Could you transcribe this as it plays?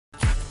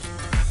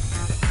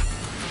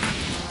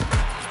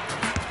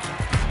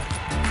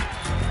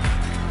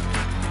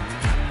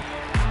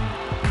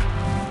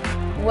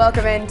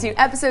Welcome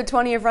into episode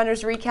 20 of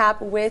Runners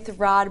Recap with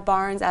Rod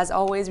Barnes. As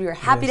always, we are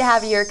happy to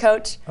have you here,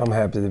 Coach. I'm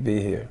happy to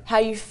be here. How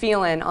you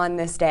feeling on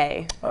this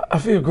day? I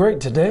feel great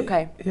today.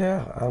 Okay.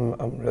 Yeah,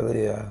 I'm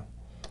really,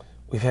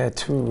 we've had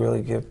 2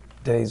 really good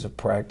days of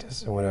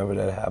practice, and whenever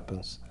that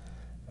happens,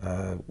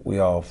 we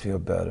all feel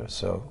better.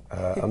 So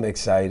I'm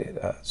excited.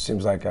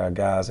 Seems like our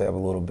guys have a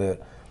little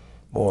bit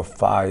more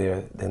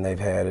fire than they've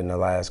had in the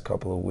last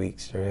couple of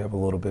weeks. They have a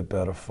little bit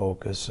better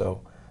focus. So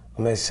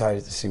I'm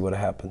excited to see what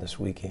happened this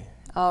weekend.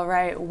 All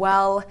right,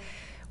 well,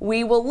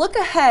 we will look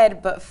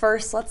ahead, but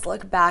first let's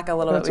look back a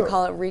little bit. We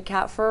call it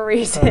recap for a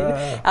reason.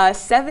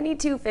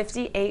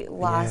 72-58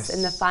 loss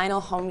in the final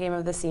home game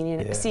of the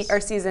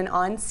season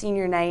on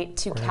senior night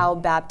to Cal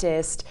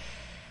Baptist.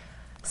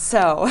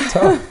 So,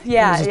 tough.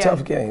 Yeah. It was a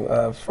tough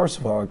game. First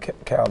of all,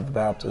 Cal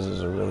Baptist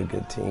is a really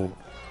good team.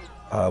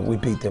 We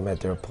beat them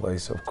at their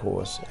place, of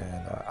course,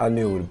 and I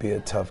knew it would be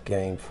a tough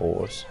game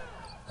for us.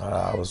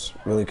 I was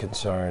really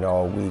concerned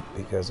all week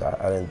because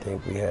I didn't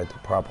think we had the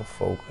proper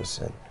focus,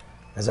 and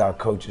as our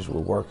coaches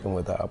were working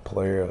with our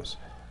players,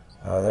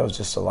 there was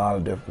just a lot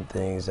of different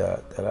things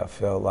that I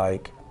felt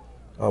like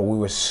we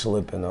were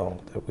slipping on,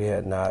 that we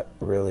had not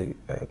really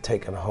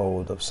taken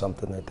hold of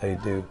something that they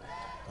do.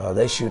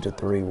 They shoot the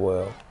 3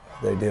 well.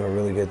 They did a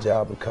really good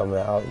job of coming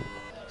out and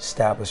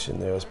establishing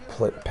their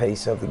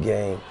pace of the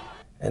game,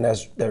 and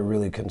that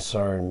really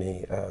concerned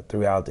me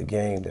throughout the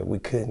game, that we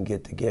couldn't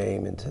get the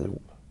game into the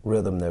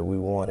rhythm that we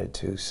wanted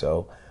to.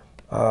 So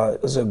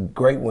it was a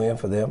great win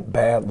for them,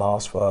 bad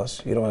loss for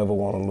us. You don't ever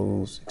want to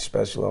lose,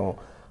 especially on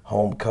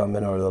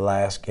homecoming or the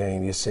last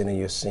game. You're sending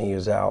your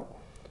seniors out.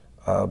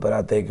 But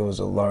I think it was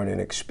a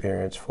learning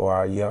experience for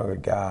our younger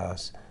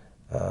guys.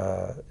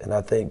 And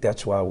I think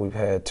that's why we've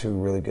had 2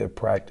 really good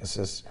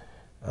practices,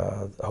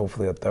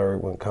 hopefully a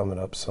 3rd one coming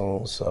up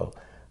soon. So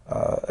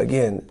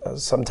again,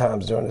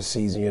 sometimes during the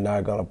season you're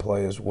not going to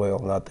play as well,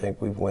 and I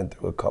think we've went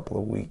through a couple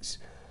of weeks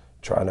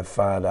trying to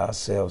find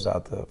ourselves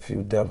after a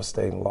few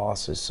devastating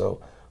losses.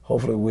 So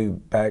hopefully we're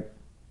back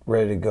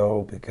ready to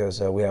go because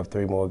we have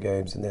 3 more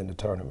games and then the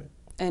tournament.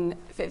 And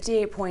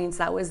 58 points,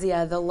 that was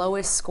the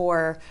lowest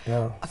score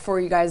for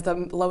you guys, the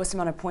lowest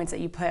amount of points that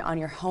you put on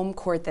your home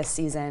court this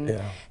season.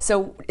 Yeah.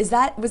 So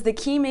was the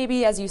key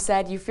maybe, as you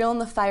said, you feeling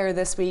the fire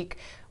this week?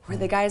 Were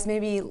the guys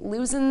maybe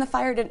losing the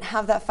fire, didn't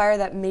have that fire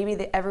that maybe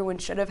everyone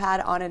should have had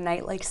on a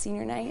night like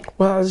senior night?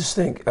 Well, I just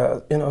think,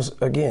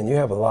 again, you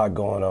have a lot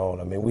going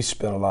on. I mean, we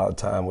spent a lot of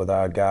time with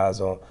our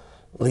guys on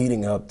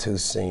leading up to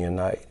senior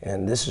night,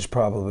 and this has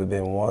probably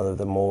been one of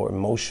the more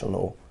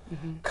emotional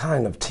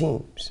kind of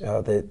teams.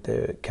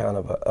 They're kind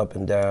of up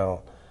and down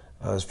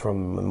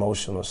from an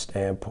emotional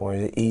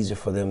standpoint. It's easy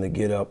for them to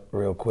get up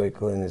real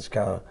quickly, and it's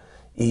kind of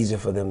easy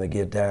for them to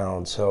get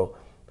down. So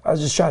I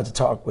just tried to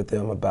talk with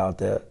them about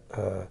that,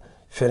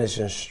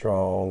 finishing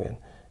strong,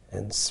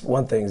 and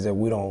one thing is that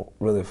we don't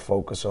really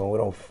focus on. We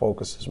don't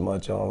focus as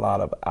much on a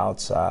lot of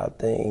outside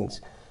things,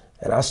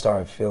 and I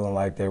started feeling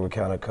like they were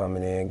kind of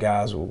coming in.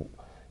 Guys were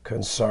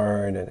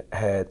concerned and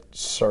had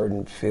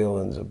certain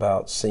feelings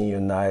about senior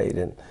night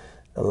and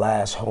the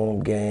last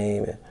home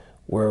game and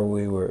where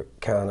we were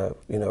kind of,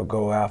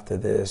 go after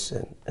this.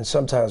 And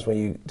sometimes when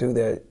you do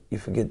that, you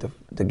forget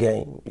the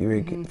game.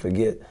 You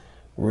forget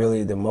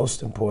really the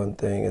most important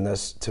thing, and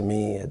that's, to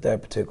me, at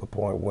that particular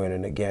point,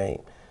 winning the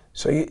game.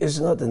 So it's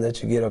nothing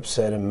that you get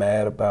upset and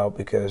mad about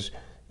because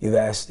you've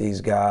asked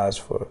these guys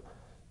for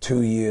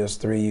 2 years,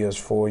 3 years,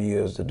 4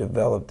 years to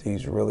develop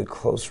these really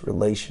close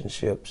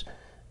relationships,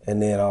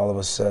 and then all of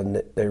a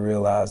sudden they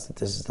realize that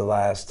this is the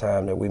last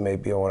time that we may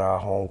be on our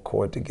home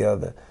court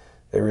together.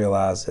 They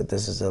realize that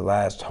this is the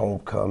last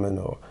homecoming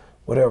or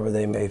whatever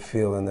they may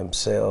feel in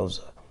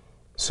themselves.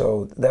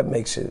 So that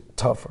makes it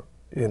tougher.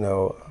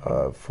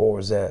 For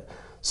us that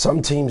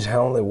some teams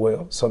handle it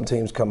well. Some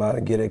teams come out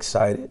and get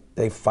excited.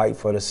 They fight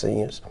for the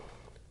seniors.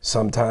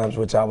 Sometimes,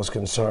 which I was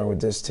concerned with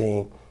this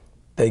team,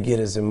 they get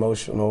as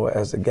emotional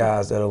as the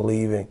guys that are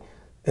leaving,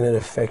 and it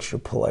affects your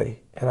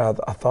play. And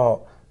I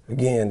thought,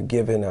 again,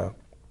 giving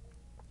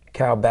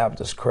Cal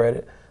Baptist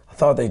credit, I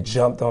thought they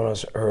jumped on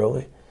us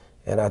early,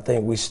 and I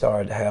think we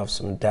started to have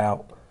some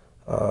doubt,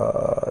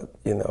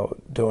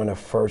 during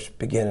the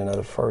beginning of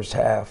the first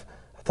half.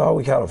 I thought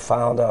we kind of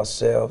found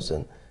ourselves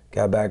and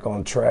got back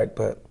on track,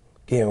 but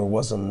again, it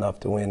wasn't enough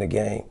to win the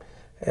game.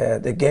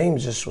 The game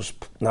just was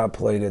not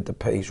played at the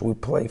pace. We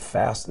played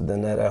faster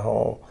than that at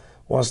home.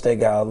 Once they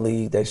got a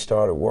lead, they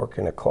started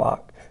working the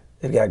clock.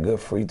 They've got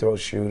good free throw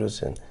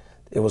shooters, and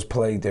it was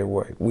played their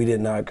way. We did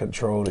not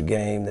control the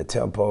game, the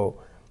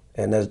tempo,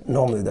 and that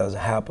normally doesn't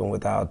happen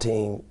with our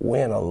team.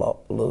 Win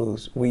or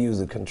lose, we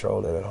usually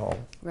control it at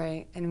home.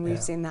 Right, and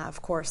we've seen that,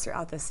 of course,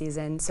 throughout the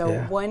season.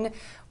 So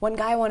one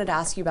guy I wanted to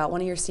ask you about,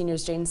 one of your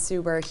seniors, Jaden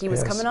Suber, he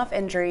was coming off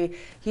injury.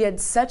 He had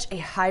such a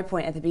high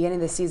point at the beginning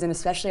of the season,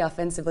 especially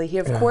offensively. He,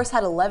 of course,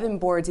 had 11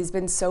 boards. He's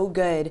been so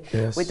good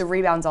with the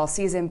rebounds all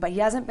season, but he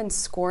hasn't been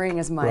scoring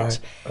as much.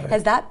 Right.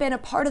 Has that been a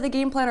part of the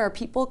game plan, or are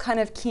people kind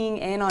of keying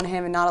in on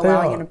him and not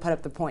allowing him to put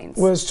up the points?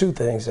 Well, it's 2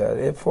 things.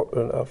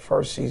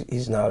 First,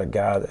 he's not a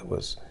guy that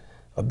was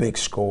a big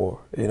scorer,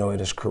 in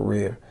his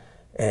career.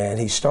 And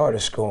he started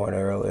scoring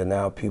early, and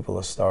now people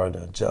are starting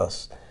to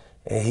adjust.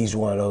 And he's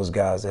one of those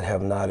guys that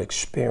have not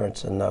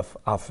experienced enough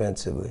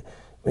offensively.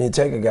 When you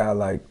take a guy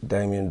like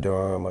Damian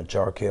Durham or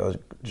Jarkel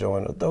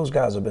Joyner, those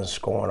guys have been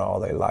scoring all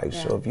their life.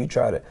 Yeah. So if you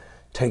try to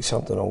take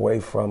something away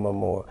from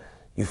them or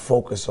you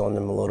focus on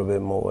them a little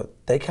bit more,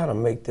 they kind of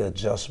make the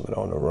adjustment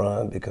on the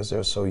run because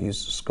they're so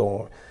used to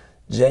scoring.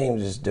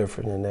 James is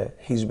different in that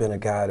he's been a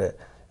guy that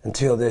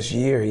until this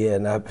year he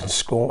had not been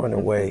scoring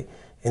away,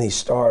 and he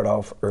started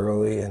off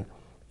early. And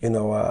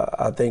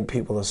I think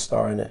people are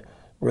starting to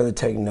really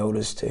take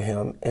notice to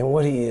him. And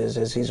what he is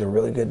he's a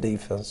really good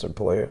defensive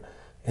player,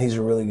 and he's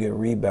a really good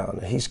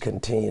rebounder. He's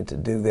continued to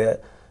do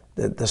that.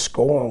 The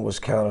scoring was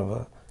kind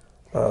of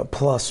a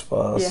plus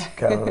for us,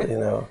 kind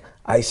of,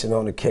 icing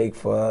on the cake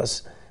for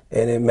us.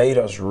 And it made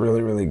us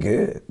really, really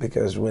good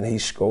because when he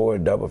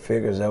scored double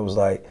figures, that was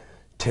like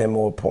 10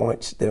 more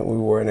points than we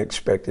weren't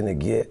expecting to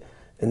get.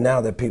 And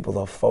now that people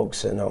are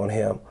focusing on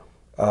him,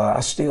 I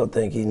still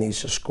think he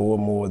needs to score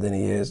more than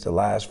he is the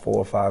last 4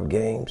 or 5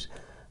 games.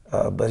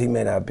 But he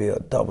may not be a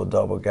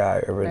double-double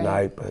guy every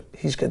night, but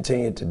he's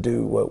continued to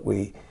do what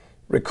we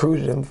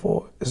recruited him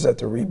for, is that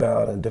the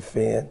rebound and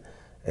defend.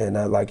 And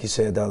like you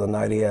said the other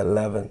night, he had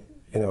 11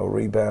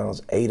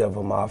 rebounds, 8 of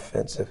them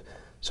offensive.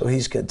 So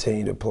he's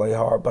continued to play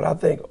hard. But I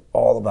think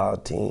all of our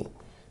team,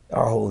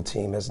 our whole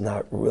team, has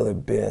not really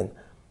been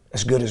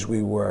as good as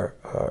we were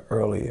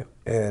earlier.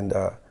 And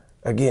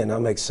again,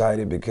 I'm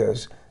excited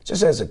because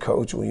just as a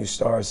coach, when you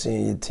start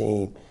seeing your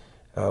team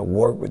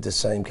work with the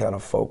same kind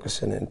of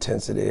focus and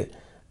intensity,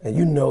 and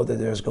you know that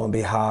there's going to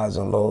be highs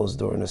and lows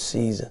during the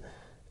season,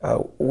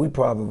 we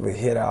probably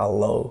hit our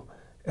low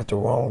at the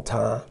wrong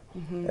time.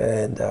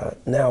 And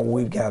now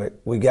we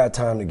got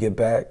time to get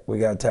back. We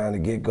got time to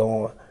get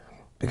going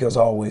because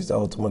always the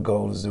ultimate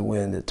goal is to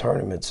win the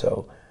tournament.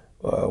 So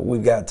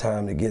we've got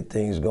time to get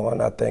things going.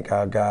 I think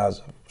our guys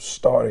are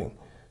starting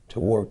to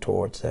work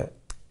towards that.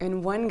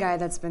 And one guy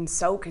that's been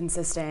so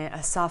consistent,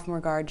 a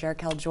sophomore guard,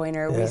 Jarkel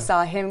Joyner, we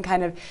saw him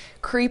kind of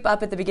creep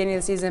up at the beginning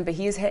of the season, but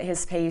he's hit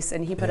his pace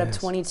and he put up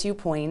 22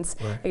 points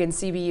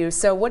against CBU.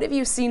 So what have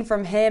you seen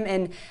from him,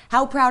 and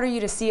how proud are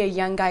you to see a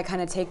young guy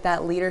kind of take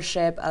that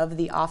leadership of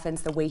the offense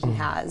the way he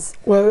has?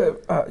 Well,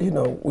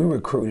 we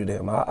recruited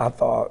him. I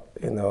thought,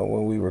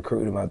 when we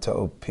recruited him, I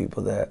told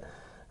people that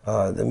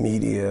the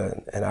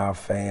media and our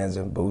fans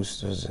and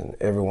boosters and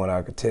everyone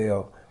I could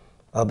tell,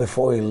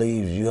 before he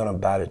leaves, you're going to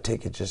buy the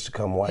ticket just to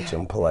come watch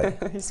him play.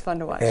 He's fun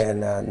to watch. And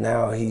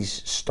now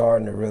he's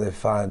starting to really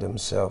find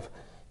himself.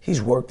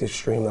 He's worked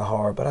extremely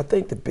hard, but I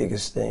think the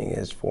biggest thing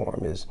is for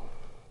him is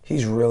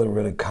he's really,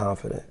 really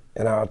confident,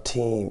 and our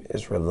team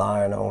is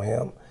relying on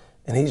him,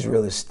 and he's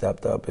really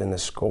stepped up in the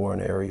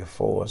scoring area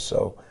for us.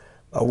 So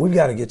we've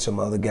got to get some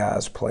other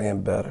guys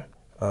playing better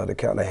to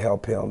kind of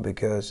help him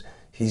because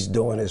he's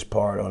doing his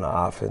part on the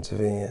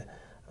offensive end.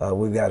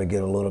 We've got to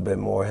get a little bit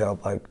more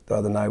help. Like the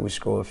other night, we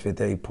scored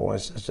 58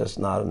 points. That's just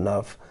not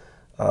enough.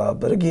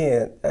 But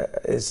again,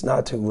 it's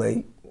not too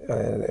late,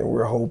 and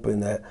we're hoping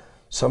that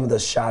some of the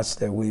shots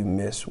that we've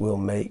missed we'll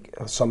make.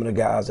 Some of the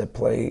guys that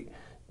played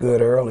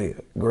good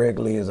earlier, Greg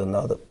Lee is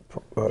another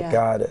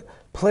guy that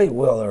played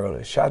well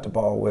early, shot the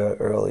ball well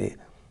early,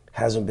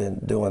 hasn't been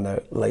doing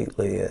that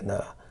lately. And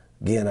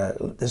again,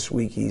 this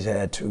week he's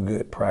had 2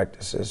 good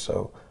practices,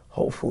 so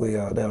hopefully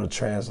that'll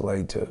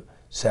translate to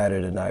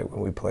Saturday night when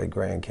we play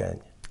Grand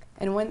Canyon.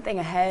 And one thing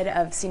ahead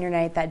of senior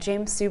night that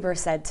James Suber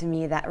said to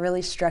me that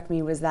really struck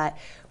me was that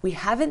we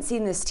haven't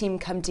seen this team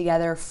come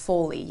together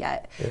fully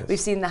yet. We've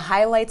seen the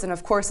highlights, and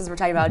of course, as we're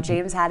talking about,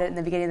 James had it in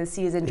the beginning of the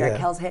season,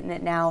 Jarkel's hitting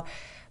it now.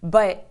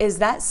 But is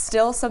that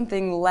still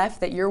something left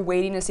that you're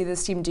waiting to see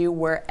this team do,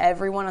 where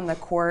everyone on the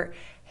court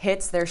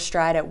hits their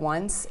stride at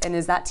once? And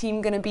is that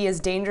team going to be as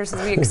dangerous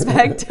as we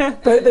expect?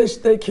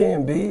 They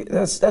can be.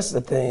 That's the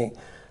thing.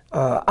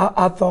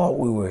 I thought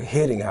we were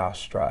hitting our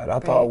stride. I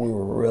thought we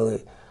were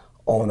really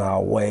on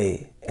our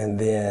way. And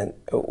then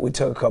we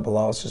took a couple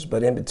losses,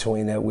 but in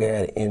between that, we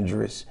had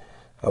injuries.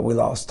 We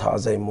lost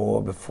Taze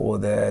Moore before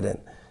that, and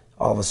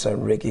all of a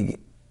sudden Ricky,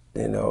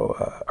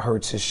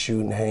 hurts his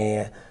shooting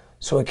hand.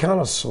 So it kind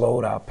of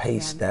slowed our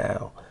pace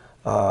down.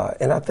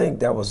 And I think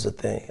that was the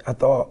thing. I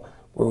thought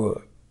we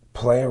were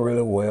playing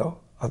really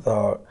well. I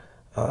thought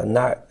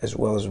not as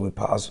well as we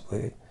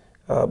possibly,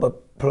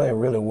 but playing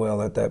really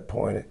well at that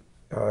point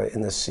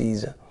in the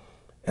season.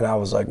 And I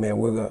was like, man,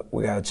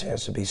 we got a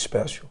chance to be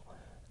special.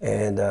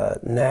 And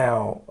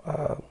now,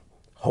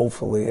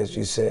 hopefully, as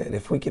you said,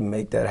 if we can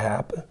make that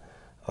happen,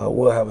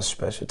 we'll have a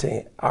special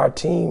team. Our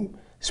team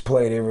has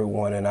played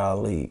everyone in our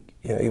league.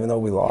 Even though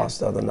we lost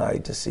the other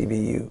night to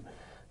CBU,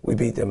 we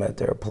beat them at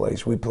their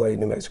place. We played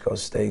New Mexico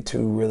State,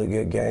 2 really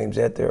good games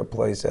at their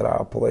place, at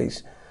our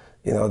place.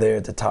 They're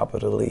at the top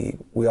of the league.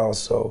 We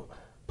also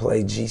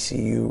played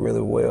GCU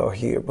really well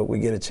here, but we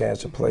get a chance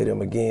to play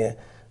them again.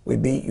 We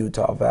beat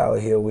Utah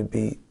Valley here. We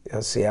beat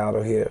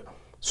Seattle here.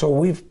 So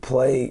we've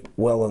played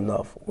well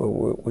enough.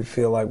 We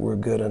feel like we're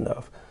good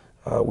enough.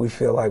 We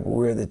feel like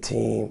we're the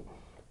team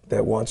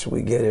that once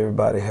we get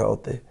everybody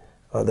healthy,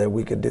 that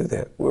we could do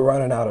that. We're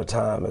running out of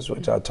time, is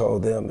which I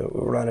told them, that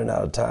we're running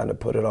out of time to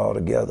put it all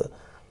together.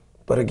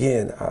 But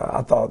again,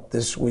 I thought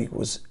this week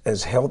was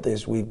as healthy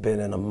as we've been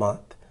in a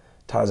month.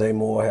 Taze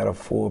Moore had a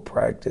full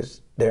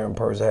practice. Darren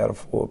Purser had a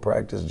full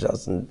practice.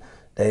 Justin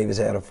Davis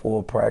had a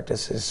full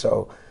practice.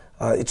 So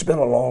it's been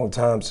a long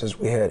time since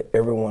we had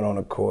everyone on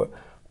the court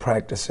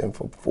practicing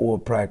for full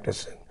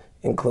practice,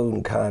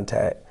 including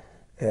contact.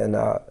 And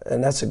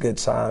that's a good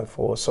sign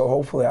for us. So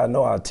hopefully, I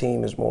know our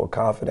team is more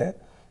confident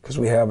because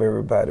we have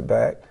everybody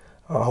back.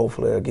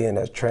 Hopefully, again,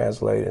 that's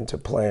translated into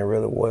playing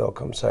really well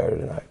come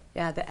Saturday night.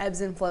 Yeah, the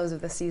ebbs and flows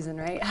of the season,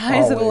 right?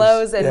 Highs and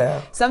lows,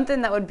 and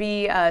something that would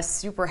be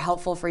super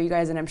helpful for you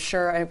guys, and I'm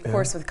sure, of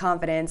course, with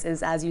confidence,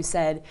 is, as you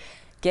said,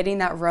 getting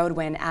that road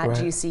win at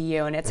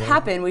GCU. And it's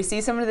happened. We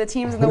see some of the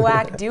teams in the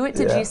WAC do it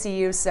to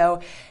GCU. So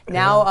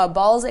now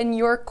ball's in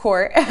your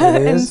court.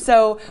 And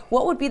so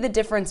what would be the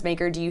difference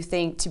maker, do you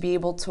think, to be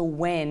able to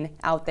win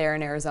out there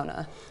in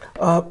Arizona?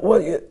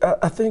 Well,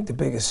 I think the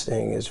biggest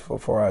thing is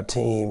for our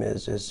team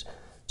is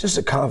just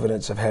the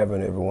confidence of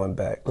having everyone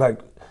back.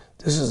 Like,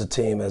 this is a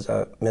team, as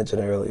I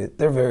mentioned earlier,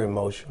 they're very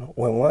emotional.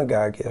 When one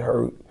guy get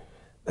hurt,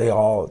 they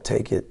all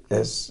take it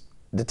as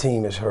the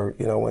team is hurt.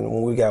 You know,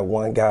 when we got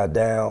one guy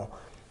down,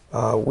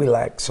 we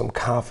lack some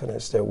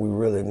confidence that we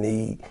really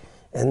need.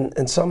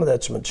 And some of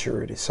that's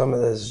maturity. Some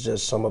of that is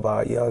just some of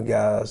our young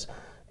guys.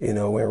 You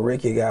know, when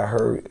Ricky got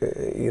hurt,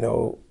 you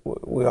know,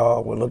 we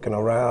all were looking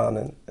around,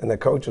 and the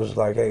coach was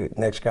like, hey,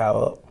 next guy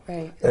up.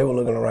 Right. They were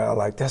looking around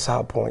like, that's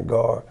our point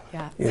guard.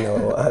 Yeah. You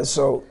know,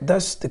 so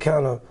that's the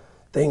kind of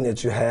thing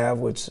that you have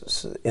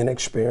with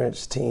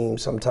inexperienced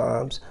teams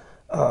sometimes.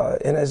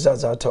 And as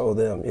I told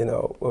them, you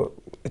know,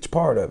 it's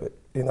part of it.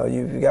 You know,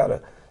 you got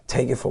to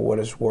take it for what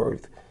it's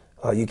worth.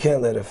 You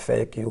can't let it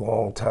affect you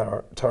long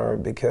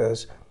term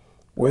because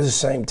we're the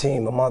same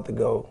team a month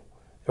ago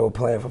that were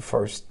playing for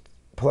first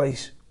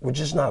place. We're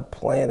just not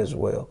playing as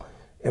well,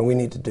 and we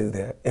need to do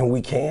that, and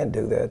we can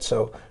do that.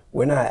 So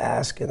we're not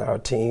asking our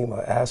team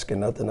or asking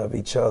nothing of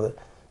each other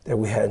that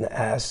we hadn't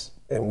asked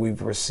and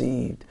we've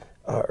received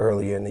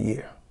earlier in the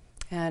year.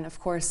 And of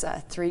course,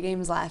 3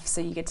 games left,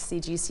 so you get to see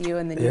GCU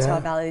and then Utah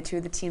Valley, 2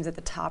 of the teams at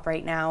the top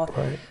right now.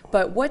 Right.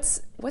 But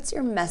what's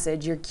your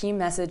message, your key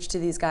message to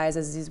these guys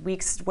as these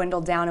weeks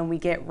dwindle down and we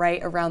get right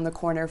around the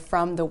corner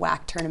from the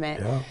WAC tournament?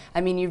 Yeah.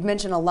 I mean, you've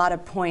mentioned a lot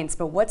of points,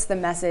 but what's the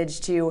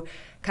message to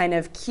kind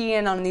of key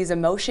in on these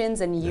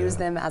emotions and use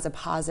them as a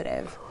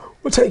positive?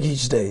 Well, take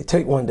each day.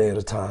 Take one day at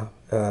a time.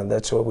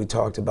 That's what we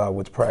talked about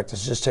with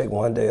practice. Just take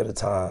one day at a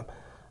time.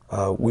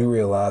 We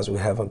realize we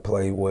haven't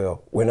played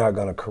well. We're not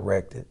going to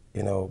correct it,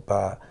 you know,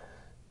 by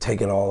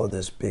taking all of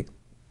this big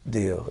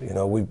deal. You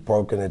know, we've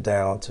broken it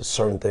down to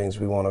certain things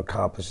we want to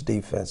accomplish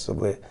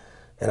defensively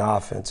and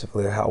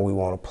offensively, how we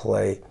want to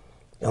play.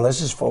 And let's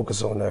just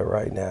focus on that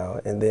right now.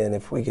 And then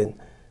if we can,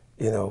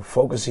 you know,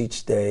 focus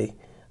each day,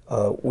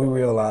 we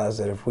realize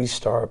that if we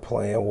start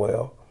playing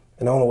well,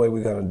 and the only way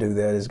we're going to do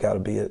that is got to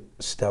be a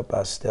step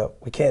by step.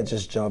 We can't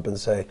just jump and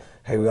say,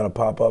 hey, we're going to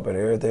pop up and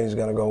everything's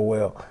going to go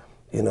well.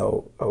 You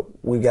know,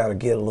 we got to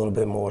get a little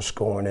bit more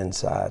scoring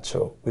inside.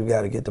 So we've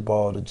got to get the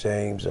ball to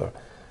James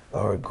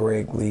or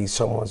Greg Lee.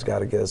 Someone's got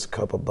to get us a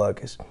couple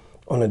buckets.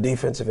 On the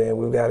defensive end,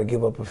 we've got to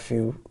give up a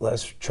few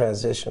less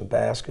transition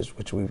baskets,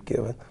 which we've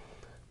given.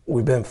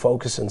 We've been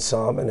focusing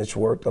some, and it's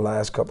worked the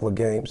last couple of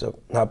games of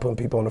not putting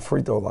people on the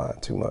free throw line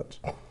too much.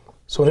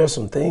 So there's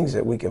some things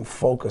that we can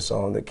focus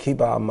on that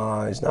keep our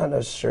minds not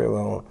necessarily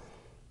on,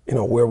 you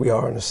know, where we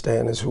are in the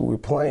standings, who we're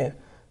playing,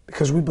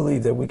 because we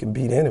believe that we can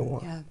beat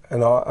anyone. Yeah.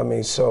 And I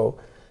mean, so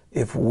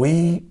if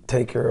we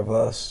take care of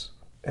us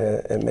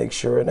and make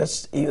sure, and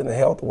that's even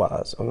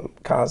health-wise, I'm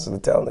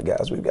constantly telling the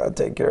guys we've got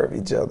to take care of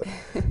each other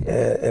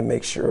and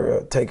make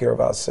sure, take care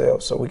of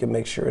ourselves so we can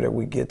make sure that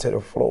we get to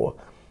the floor.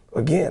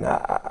 Again,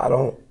 I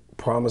don't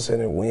promise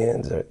any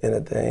wins or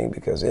anything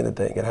because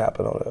anything can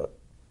happen on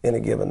any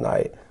given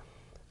night.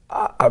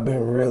 I've been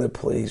really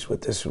pleased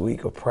with this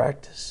week of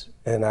practice,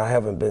 and I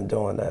haven't been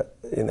doing that.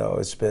 You know,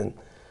 it's been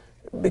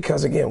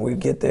because, again, we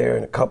get there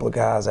and a couple of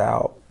guys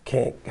out,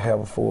 can't have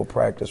a full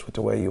practice with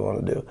the way you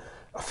want to do.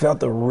 I felt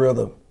the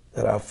rhythm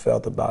that I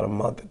felt about a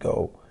month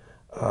ago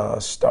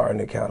starting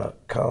to kind of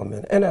come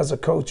in. And as a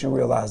coach, you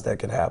realize that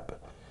can happen.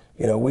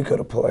 You know, we could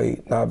have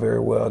played not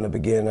very well in the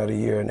beginning of the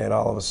year, and then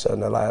all of a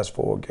sudden the last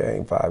 5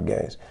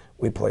 games,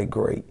 we played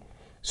great.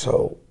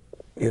 So,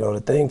 you know,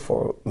 the thing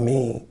for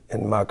me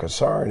and my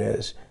concern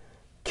is,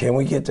 can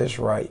we get this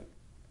right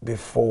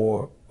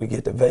before we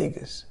get to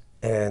Vegas?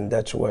 And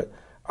that's what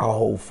our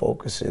whole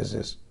focus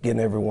is getting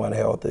everyone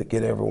healthy,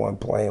 get everyone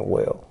playing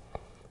well.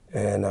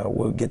 And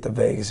we'll get to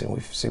Vegas and we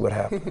see what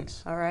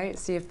happens. All right,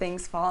 see if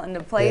things fall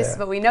into place. Yeah.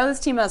 But we know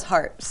this team has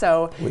heart,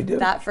 so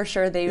that for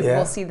sure they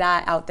will see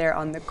that out there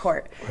on the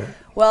court. Right.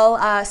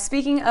 Well,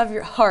 speaking of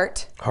your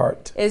heart,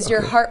 is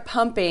your heart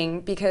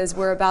pumping? Because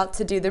we're about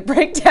to do the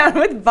breakdown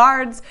with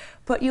Bards,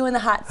 put you in the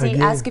hot seat,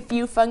 ask a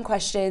few fun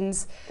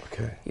questions.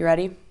 Okay. You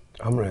ready?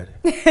 I'm ready.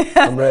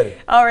 I'm ready.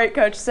 All right,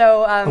 Coach.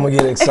 So I'm gonna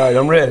get excited.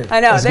 I'm ready. I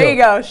know. Let's there go. you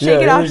go.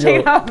 Shake it off. Shake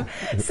it go.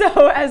 off.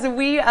 So as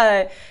we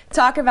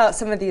talk about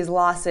some of these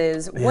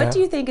losses, Yeah. what do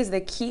you think is the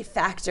key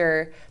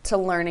factor to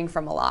learning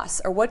from a loss,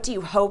 or what do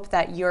you hope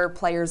that your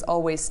players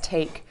always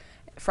take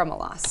from a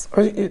loss?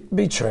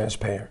 Be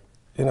transparent.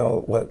 You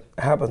know, what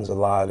happens a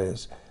lot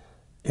is,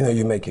 you know,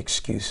 you make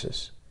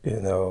excuses. You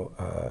know,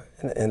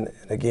 and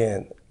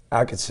again,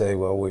 I could say,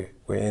 well, we're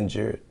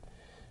injured,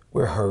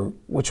 we're hurt,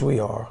 which we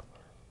are.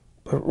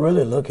 But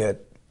really look at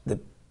the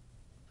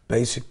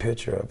basic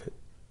picture of it.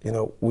 You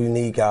know, we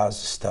need guys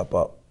to step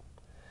up.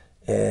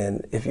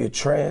 And if you're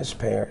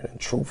transparent and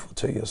truthful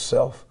to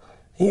yourself,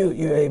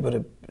 you're able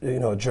to, you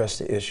know, address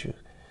the issue.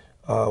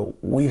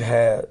 We've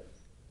had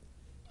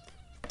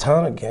a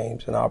ton of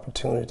games and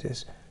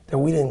opportunities that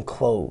we didn't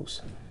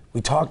close.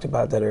 We talked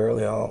about that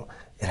early on.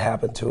 It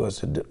happened to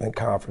us in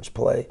conference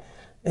play.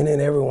 And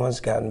then everyone's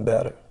gotten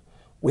better.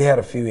 We had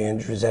a few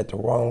injuries at the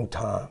wrong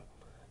time.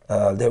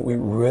 That we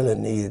really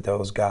needed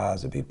those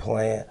guys to be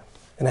playing,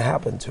 and it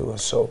happened to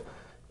us. So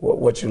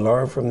what you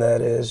learn from that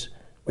is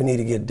we need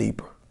to get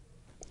deeper.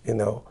 You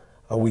know,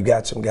 we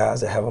got some guys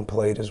that haven't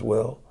played as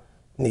well,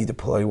 need to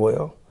play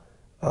well.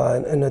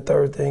 And the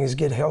third thing is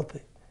get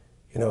healthy.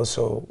 You know,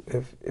 so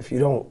if you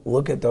don't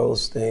look at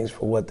those things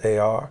for what they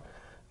are,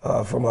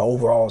 from an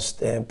overall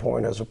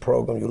standpoint as a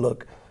program, you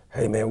look,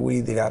 hey man, we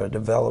either got to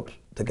develop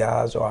the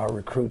guys or our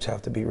recruits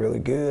have to be really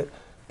good.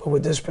 But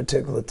with this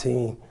particular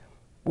team,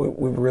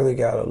 we've really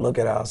got to look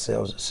at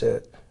ourselves and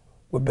say,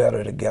 we're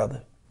better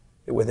together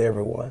with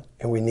everyone,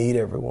 and we need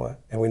everyone,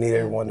 and we need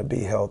everyone to be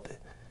healthy.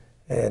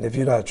 And if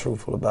you're not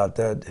truthful about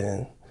that,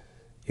 then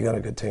you're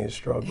going to continue to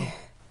struggle.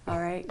 All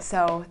right,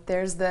 so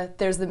there's the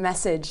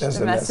message, That's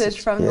the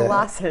message from the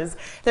losses.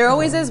 There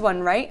always is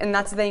one, right? And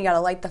that's the thing, you got to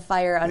light the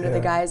fire under the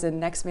guys, and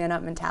next man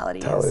up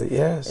mentality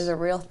is a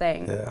real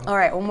thing. Yeah. All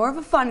right, well, more of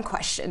a fun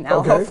question now.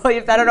 Okay.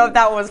 Hopefully, I don't know if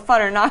that one was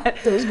fun or not.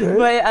 That was good.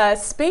 But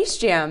Space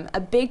Jam, a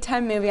big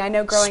time movie. I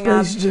know growing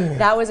up,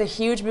 that was a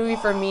huge movie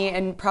for me,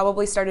 and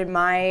probably started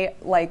my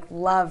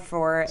love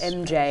for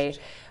MJ.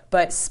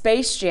 But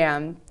Space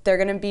Jam, they're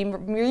going to be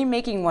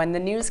remaking one. The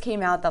news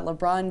came out that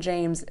LeBron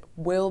James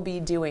will be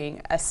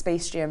doing a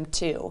Space Jam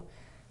 2.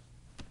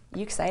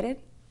 You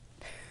excited?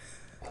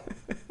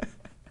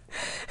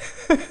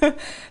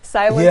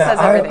 Silence says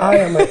everything.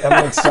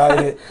 I'm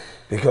excited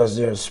because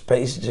there's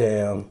Space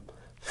Jam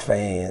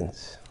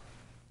fans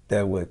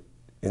that would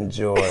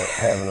enjoy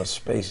having a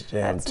Space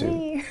Jam 2.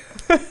 Me.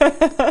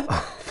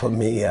 For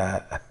me,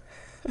 I'm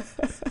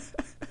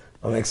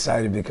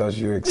excited because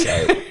you're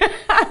excited.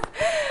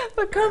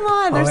 But come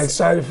on, I'm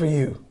excited for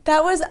you.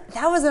 That was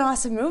an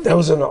awesome movie. That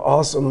was an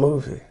awesome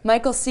movie.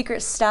 Michael's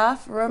secret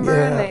stuff,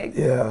 remember?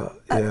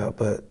 Yeah,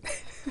 but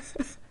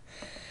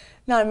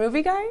not a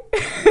movie guy?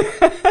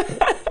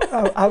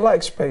 I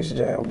like Space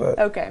Jam, but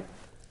okay.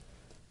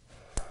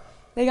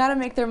 They got to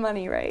make their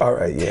money, right? All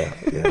right, yeah.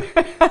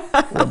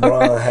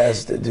 LeBron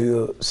has to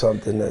do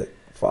something that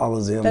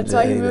follows him. That's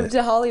why he moved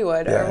to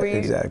Hollywood. Yeah, Are we,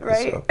 exactly.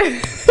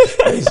 Right? So,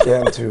 Space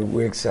Jam 2,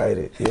 we're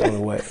excited. You're on the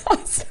way.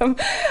 Awesome.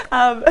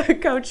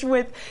 Coach,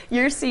 with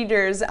your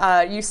seniors,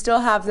 you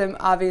still have them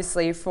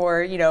obviously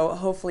for,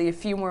 hopefully a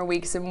few more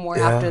weeks and more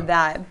after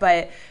that.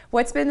 But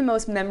what's been the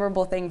most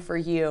memorable thing for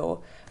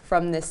you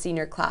from this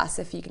senior class,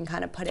 if you can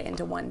kind of put it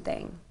into one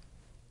thing?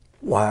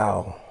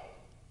 Wow.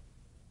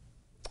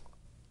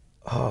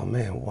 Oh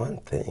man, one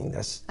thing.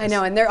 That's I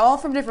know, and they're all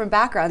from different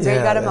backgrounds. Right?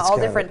 You got them at all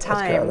different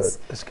times.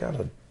 It's kind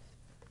of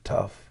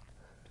tough.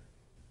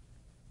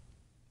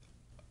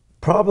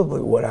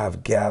 Probably what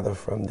I've gathered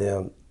from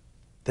them,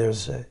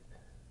 there's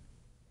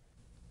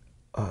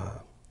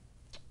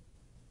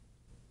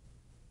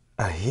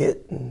a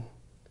hidden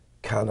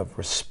kind of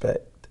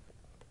respect.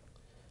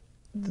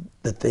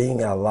 The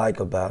thing I like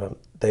about them,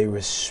 they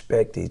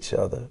respect each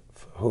other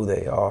for who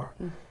they are,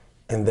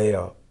 and they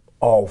are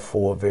all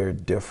four very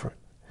different.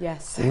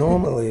 Yes.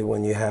 Normally,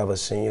 when you have a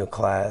senior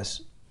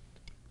class,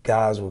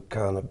 guys would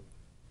kind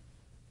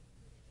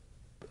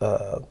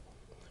of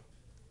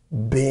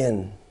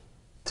bend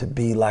to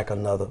be like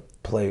another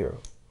player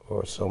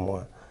or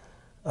someone.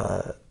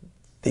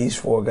 These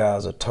four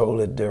guys are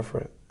totally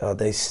different.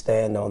 They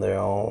stand on their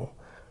own,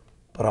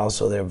 but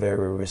also they're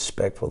very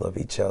respectful of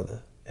each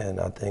other. And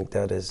I think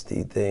that is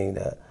the thing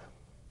that,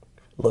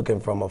 looking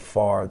from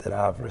afar, that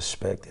I've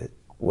respected.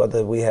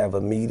 Whether we have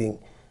a meeting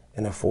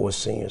and the four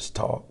seniors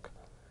talk,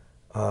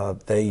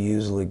 they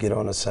usually get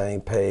on the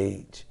same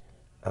page.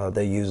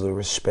 They usually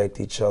respect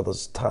each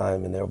other's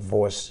time and their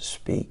voice to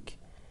speak.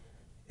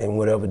 And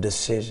whatever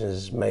decision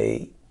is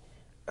made,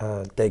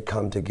 they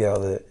come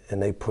together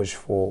and they push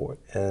forward.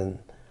 And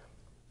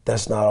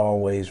that's not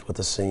always with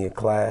the senior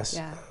class.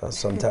 Yeah.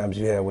 Sometimes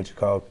you have what you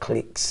call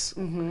cliques.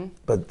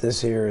 But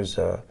this here is,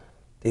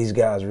 these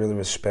guys really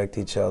respect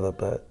each other,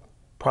 but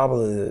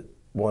probably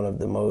one of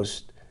the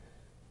most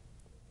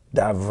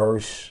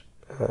diverse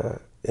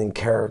in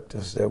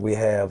characters that we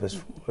have as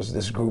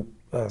this group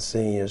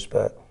seniors,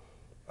 but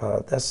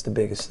that's the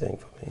biggest thing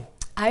for me.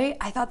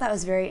 I thought that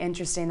was very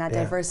interesting, that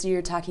diversity.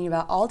 You're talking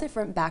about all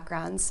different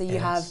backgrounds. So you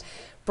have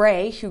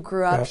Bray, who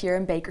grew up here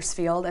in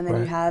Bakersfield, and then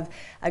you have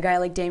a guy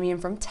like Damian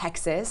from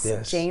Texas.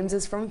 James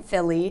is from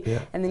Philly,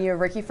 and then you have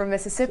Ricky from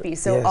Mississippi.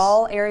 So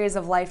all areas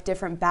of life,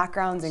 different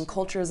backgrounds and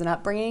cultures and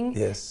upbringing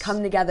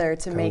come together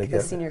to make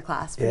the senior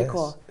class. Pretty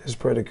cool. It's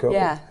pretty cool.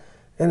 Yeah.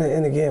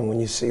 And again, when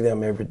you see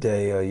them every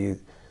day,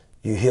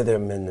 you hear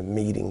them in the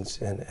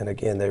meetings, and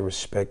again, they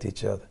respect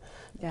each other.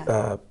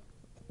 Yeah.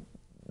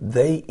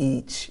 They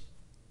each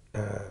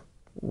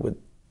would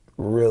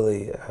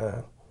really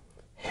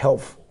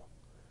helpful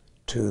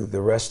to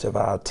the rest of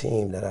our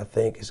team that I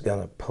think is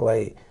going to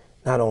play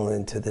not only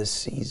into this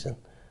season,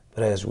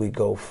 but as we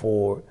go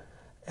forward,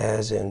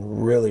 as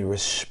in really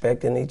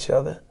respecting each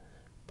other,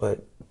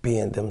 but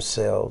being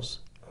themselves,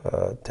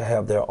 to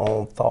have their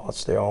own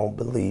thoughts, their own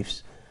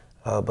beliefs,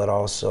 but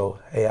also,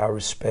 hey, I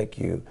respect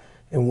you,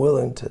 and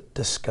willing to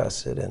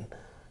discuss it. And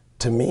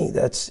to me,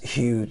 that's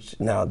huge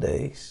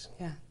nowadays.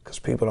 Yeah. Because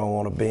people don't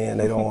want to bend,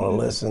 they don't want to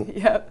listen.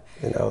 Yep.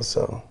 You know,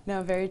 so.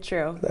 No, very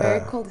true.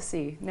 Very cool to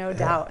see, no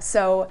doubt.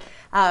 So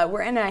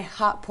we're in a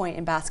hot point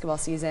in basketball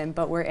season,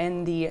 but we're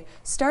in the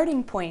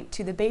starting point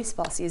to the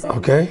baseball season.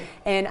 Okay.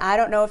 And I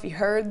don't know if you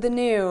heard the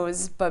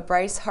news, but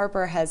Bryce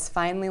Harper has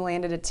finally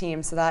landed a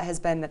team. So that has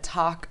been the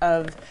talk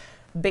of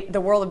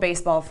the world of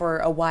baseball for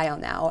a while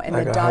now. And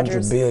like the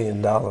Dodgers, $100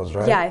 billion,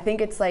 right? Yeah, I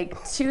think it's like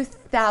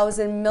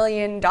 $2,000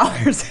 million,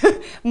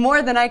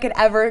 more than I could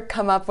ever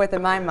come up with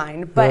in my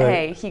mind. But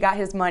hey, he got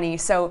his money.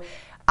 So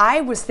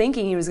I was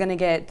thinking he was going to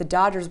get the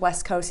Dodgers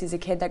West Coast. He's a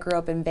kid that grew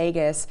up in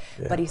Vegas,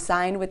 but he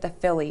signed with the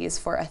Phillies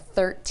for a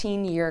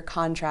 13-year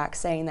contract,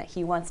 saying that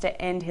he wants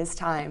to end his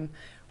time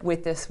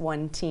with this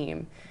one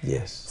team.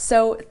 Yes.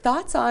 So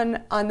thoughts on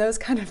those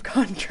kind of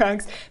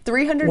contracts?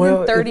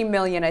 $330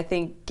 million, I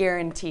think,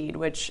 guaranteed,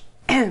 which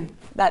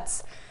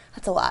that's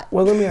a lot.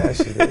 Well, let me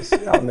ask you this.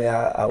 I mean,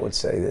 I would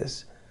say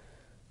this.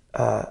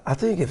 I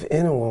think if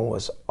anyone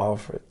was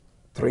offered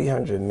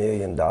 $300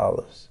 million,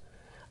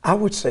 I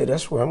would say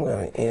that's where I'm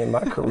going to end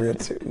my career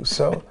too.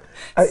 So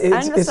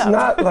it's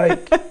not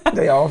like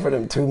they offered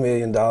him $2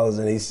 million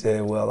and he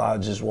said, well, I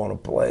just want to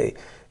play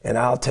and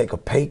I'll take a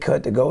pay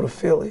cut to go to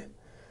Philly.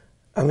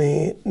 I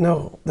mean,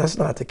 no, that's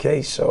not the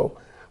case. So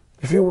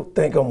if you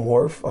think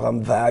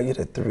I'm valued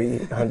at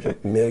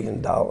 $300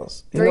 million.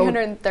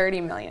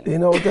 $330 million. You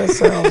know what that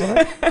sounds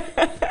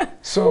like?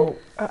 So,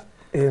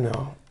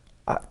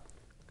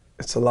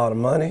 it's a lot of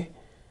money.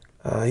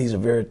 He's a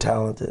very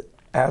talented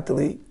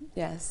athlete.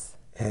 Yes.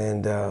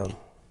 And I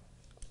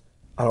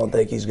don't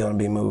think he's going to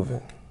be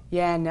moving.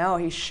 Yeah, no,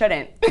 he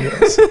shouldn't.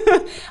 Yes.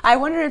 I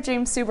wonder if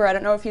James Suber, I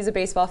don't know if he's a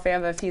baseball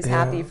fan, but if he's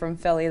happy from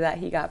Philly that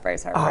he got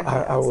Bryce Harper.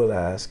 I will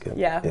ask him.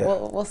 Yeah.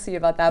 We'll see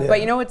about that. But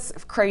you know what's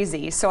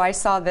crazy? So I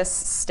saw this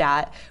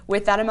stat.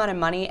 With that amount of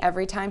money,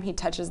 every time he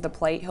touches the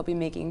plate, he'll be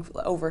making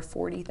over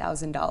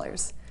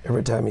 $40,000.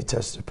 Every time he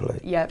touches the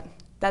plate. Yep.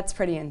 That's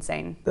pretty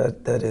insane.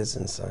 That is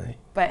insane.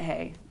 But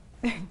hey.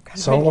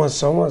 Someone's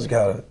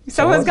got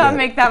to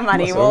make that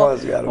money.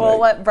 We'll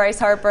let Bryce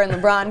Harper and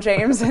LeBron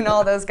James and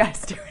all those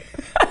guys do it.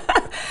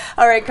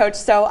 All right, Coach.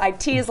 So I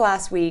teased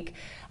last week.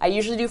 I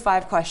usually do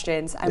 5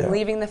 questions. I'm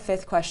leaving the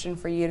 5th question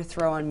for you to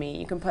throw on me.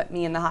 You can put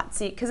me in the hot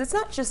seat because it's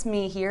not just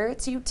me here;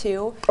 it's you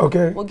too.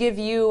 Okay. We'll give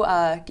you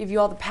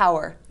all the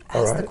power.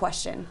 Ask the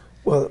question.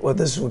 Well,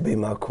 this would be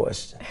my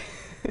question.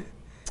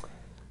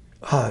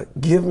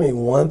 Give me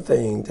one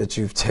thing that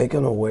you've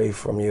taken away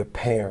from your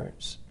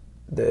parents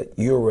that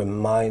you're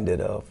reminded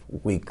of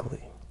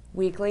weekly.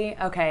 Weekly?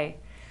 Okay.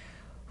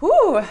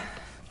 Whew.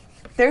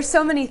 There's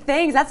so many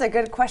things. That's a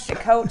good question,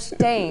 Coach.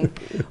 Dang.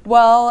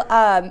 Well,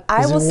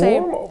 I will say,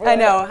 I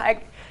know.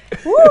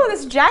 Woo,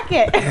 this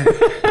jacket.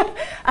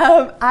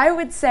 I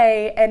would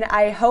say, and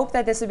I hope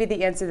that this would be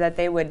the answer that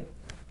they would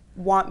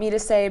want me to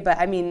say, but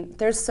I mean,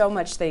 there's so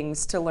much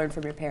things to learn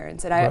from your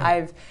parents, and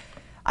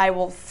I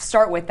will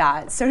start with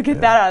that, so to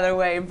get that out of the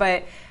way.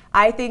 But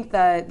I think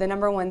the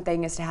number one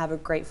thing is to have a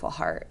grateful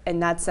heart,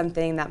 and that's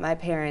something that my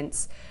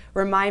parents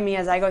remind me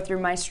as I go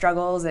through my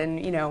struggles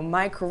and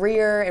my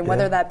career, and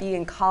whether that be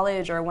in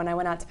college or when I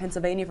went out to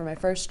Pennsylvania for my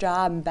first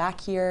job and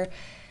back here.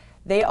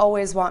 They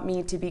always want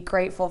me to be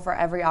grateful for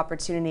every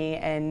opportunity,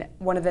 and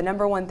one of the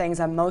number one things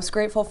I'm most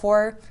grateful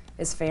for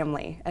is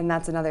family, and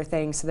that's another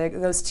thing. So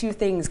those two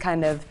things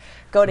kind of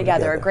go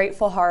together, a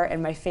grateful heart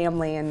and my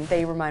family, and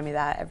they remind me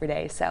that every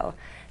day. So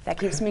that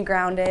keeps me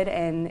grounded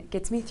and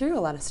gets me through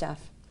a lot of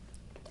stuff.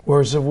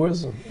 Words of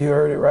wisdom. You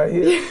heard it right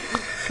here.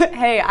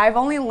 Hey, I've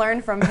only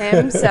learned from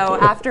him, so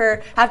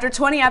after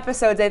 20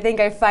 episodes, I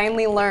think I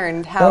finally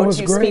learned how to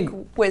speak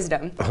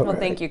wisdom. Well,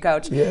 thank you,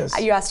 Coach. Yes.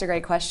 You asked a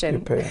great question.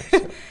 Your parents.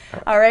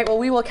 All right, well,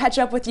 we will catch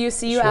up with you,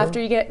 see you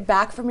after you get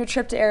back from your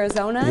trip to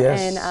Arizona.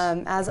 Yes.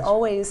 And as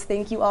always,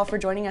 thank you all for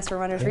joining us for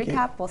Runner's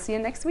Recap. We'll see you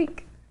next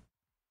week.